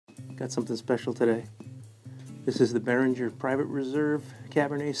Got something special today. This is the Beringer Private Reserve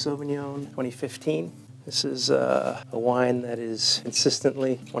Cabernet Sauvignon 2015. This is a wine that is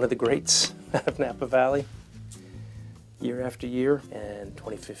consistently one of the greats of Napa Valley, year after year, and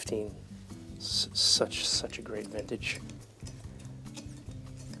 2015, such a great vintage.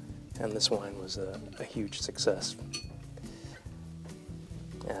 And this wine was a huge success.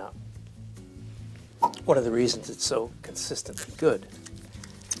 Now, one of the reasons it's so consistently good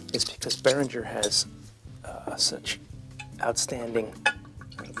is because Beringer has such outstanding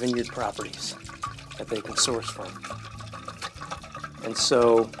vineyard properties that they can source from. And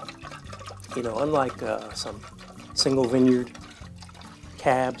so, you know, unlike some single vineyard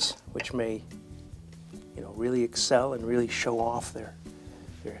cabs, which may, you know, really excel and really show off their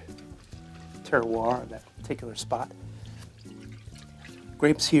terroir, that particular spot,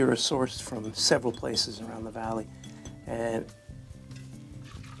 grapes here are sourced from several places around the valley, and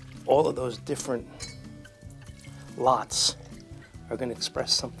all of those different lots are going to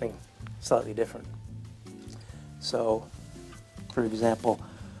express something slightly different. So, for example,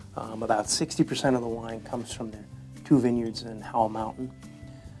 about 60% of the wine comes from their two vineyards in Howell Mountain.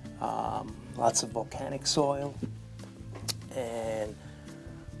 Lots of volcanic soil, and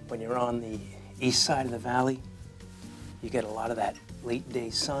when you're on the east side of the valley, you get a lot of that late day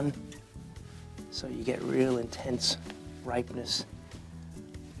sun, so you get real intense ripeness,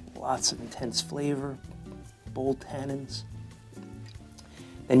 lots of intense flavor, bold tannins.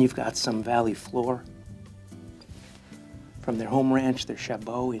 Then you've got some valley floor from their home ranch, their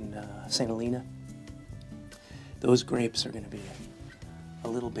Chabot in St. Helena. Those grapes are going to be a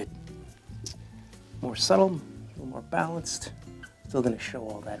little bit more subtle, a little more balanced, still going to show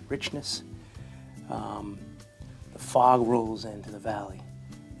all that richness. The fog rolls into the valley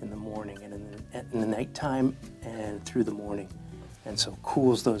in the morning and in the nighttime and through the morning, and so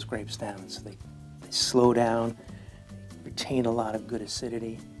cools those grapes down, so they slow down, retain a lot of good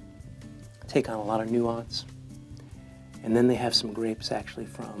acidity, take on a lot of nuance. And then they have some grapes actually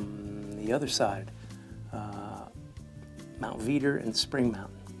from the other side, Mount Veeder and Spring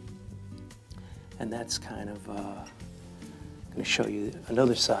Mountain. And that's kind of going to show you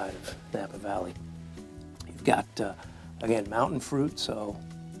another side of Napa Valley. You've got, again, mountain fruit, so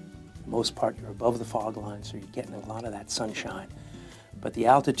for the most part you're above the fog line, so you're getting a lot of that sunshine. But the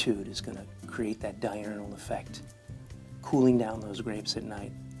altitude is going to create that diurnal effect, cooling down those grapes at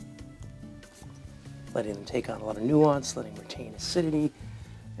night, letting them take on a lot of nuance, letting them retain acidity,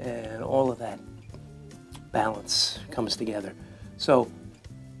 and all of that balance comes together. So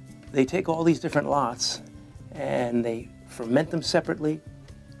they take all these different lots and they ferment them separately,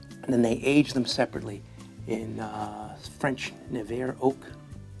 and then they age them separately in French Nevers oak.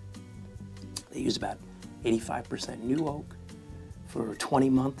 They use about 85% new oak for 20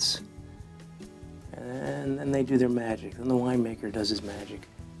 months, and then they do their magic. Then the winemaker does his magic,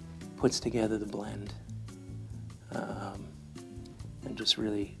 puts together the blend, and just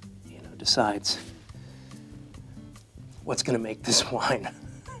really, you know, decides what's going to make this wine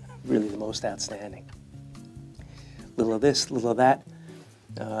really the most outstanding. Little of this, little of that.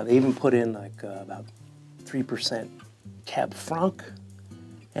 They even put in like about 3% Cab Franc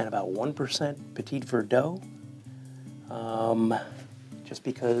and about 1% Petit Verdot, just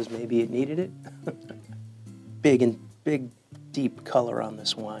because maybe it needed it. Big, deep color on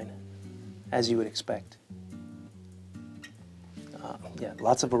this wine, as you would expect. Yeah,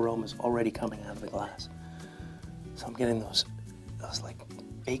 lots of aromas already coming out of the glass. So I'm getting those like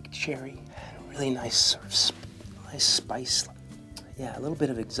baked cherry, really nice sort of nice spice. Yeah, a little bit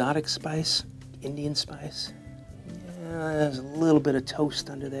of exotic spice, Indian spice. Yeah, there's a little bit of toast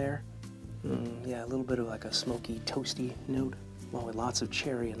under there. Yeah, a little bit of like a smoky, toasty note, along with lots of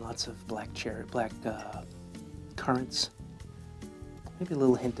cherry and lots of black currants. Maybe a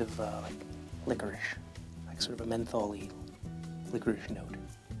little hint of like licorice, like sort of a menthol-y licorice note.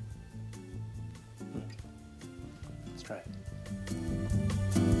 Let's try it.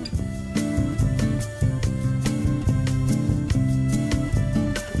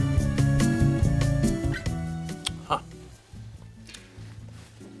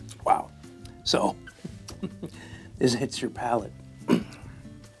 Wow. So, this hits your palate.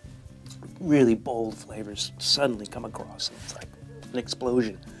 Really bold flavors suddenly come across. It's like an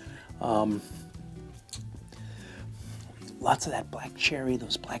explosion. Lots of that black cherry,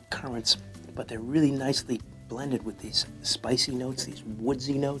 those black currants, but they're really nicely blended with these spicy notes, these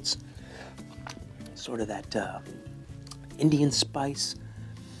woodsy notes. Sort of that Indian spice,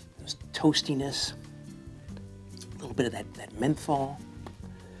 there's toastiness, a little bit of that menthol.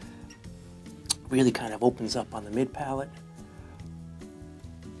 Really kind of opens up on the mid palate.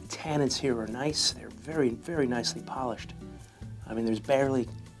 tannins here are nice. They're very, very nicely polished. I mean, there's barely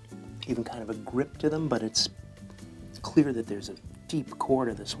even kind of a grip to them, but it's clear that there's a deep core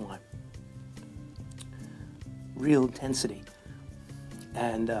to this wine. Real intensity.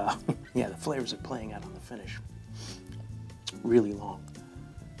 And yeah, the flavors are playing out on the finish. Really long.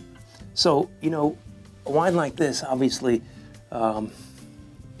 So, you know, a wine like this, obviously,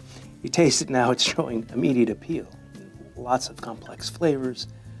 you taste it now, it's showing immediate appeal. Lots of complex flavors,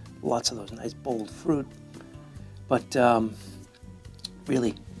 lots of those nice bold fruit. But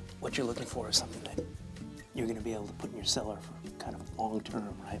really, what you're looking for is something that you're going to be able to put in your cellar for kind of long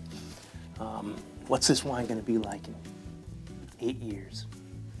term, right? What's this wine going to be like in 8 years,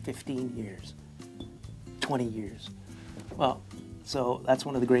 15 years, 20 years? Well, so that's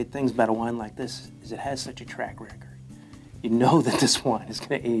one of the great things about a wine like this, is it has such a track record. You know that this wine is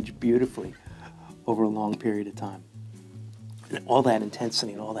going to age beautifully over a long period of time. And all that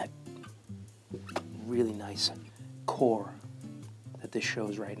intensity and all that really nice core that this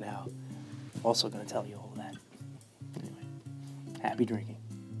shows right now, also going to tell you all that. Anyway, happy drinking.